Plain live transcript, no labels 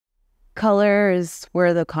color is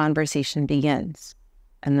where the conversation begins,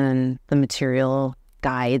 and then the material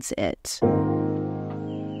guides it.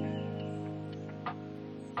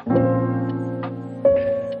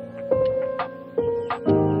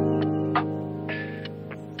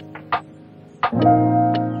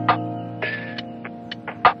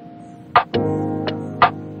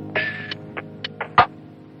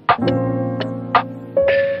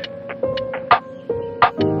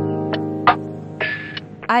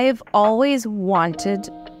 I've always wanted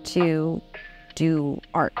to do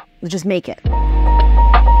art, just make it.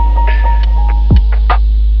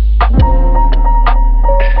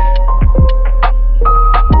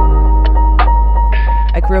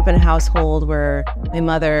 I grew up in a household where my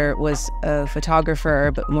mother was a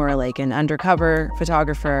photographer, but more like an undercover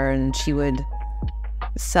photographer, and she would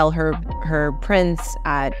sell her prints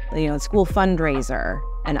at, school fundraiser.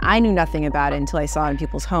 And I knew nothing about it until I saw it in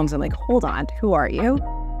people's homes. I'm like, hold on, who are you?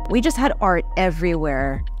 We just had art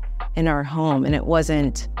everywhere in our home, and it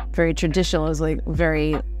wasn't very traditional. It was like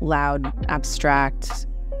very loud, abstract,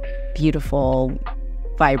 beautiful,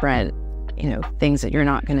 vibrant, things that you're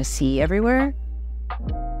not going to see everywhere.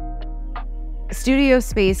 Studio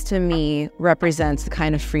space to me represents the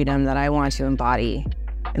kind of freedom that I want to embody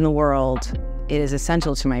in the world. It is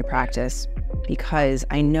essential to my practice because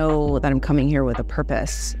I know that I'm coming here with a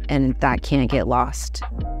purpose, and that can't get lost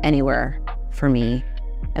anywhere for me.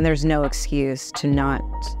 And there's no excuse to not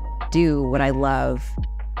do what I love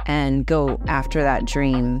and go after that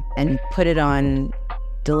dream and put it on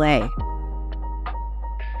delay.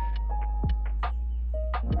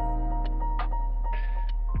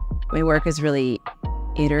 My work is really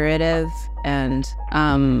iterative, and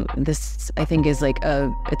this, I think, is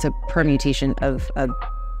it's a permutation of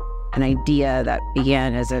an idea that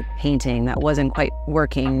began as a painting that wasn't quite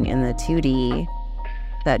working in the 2D,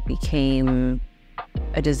 that became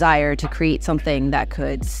a desire to create something that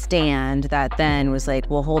could stand, that then was like,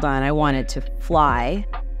 well, hold on, I want it to fly.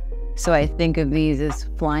 So I think of these as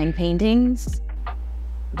flying paintings.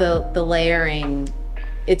 The layering,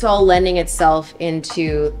 it's all lending itself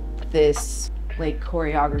into this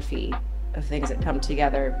choreography of things that come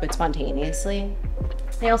together, but spontaneously.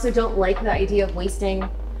 I also don't like the idea of wasting.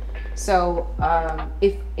 So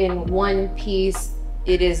if in one piece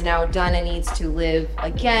it is now done and needs to live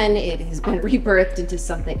again, it has been rebirthed into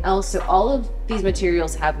something else. So all of these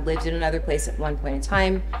materials have lived in another place at one point in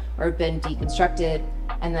time or been deconstructed,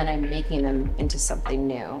 and then I'm making them into something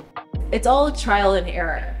new. It's all trial and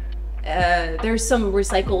error. There's some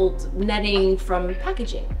recycled netting from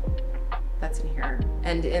packaging that's in here.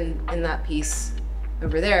 And in that piece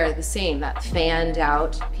over there, the same, that fanned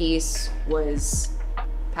out piece was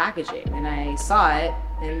packaging, and I saw it,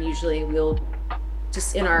 and usually we'll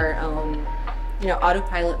just in our own,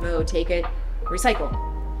 autopilot mode, take it, recycle.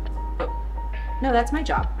 But no, that's my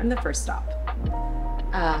job. I'm the first stop.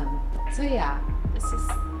 So yeah, this is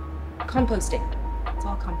composting. It's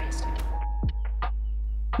all composting.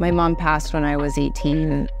 My mom passed when I was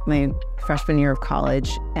 18, my freshman year of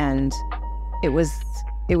college, and it was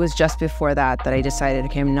just before that I decided,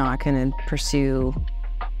 okay, I'm not going to pursue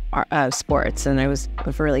sports, and I was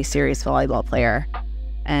a really serious volleyball player.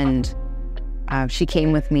 And she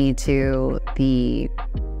came with me to the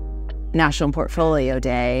National Portfolio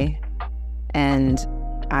Day, and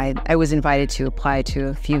I was invited to apply to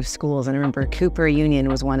a few schools, and I remember Cooper Union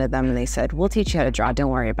was one of them, and they said, we'll teach you how to draw,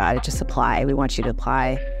 don't worry about it, just apply, we want you to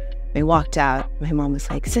apply. We walked out, my mom was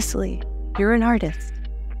like, Cicely, you're an artist.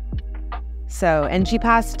 So, and she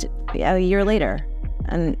passed a year later.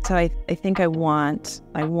 And so I think I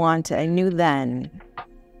knew then,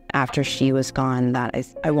 after she was gone, that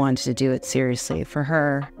I wanted to do it seriously for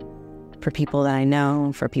her, for people that I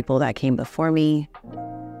know, for people that came before me,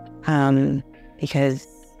 because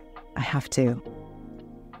I have to.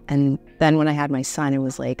 And then when I had my son, it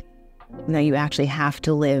was like, no, you actually have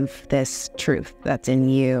to live this truth that's in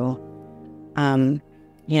you.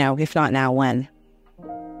 If not now, when?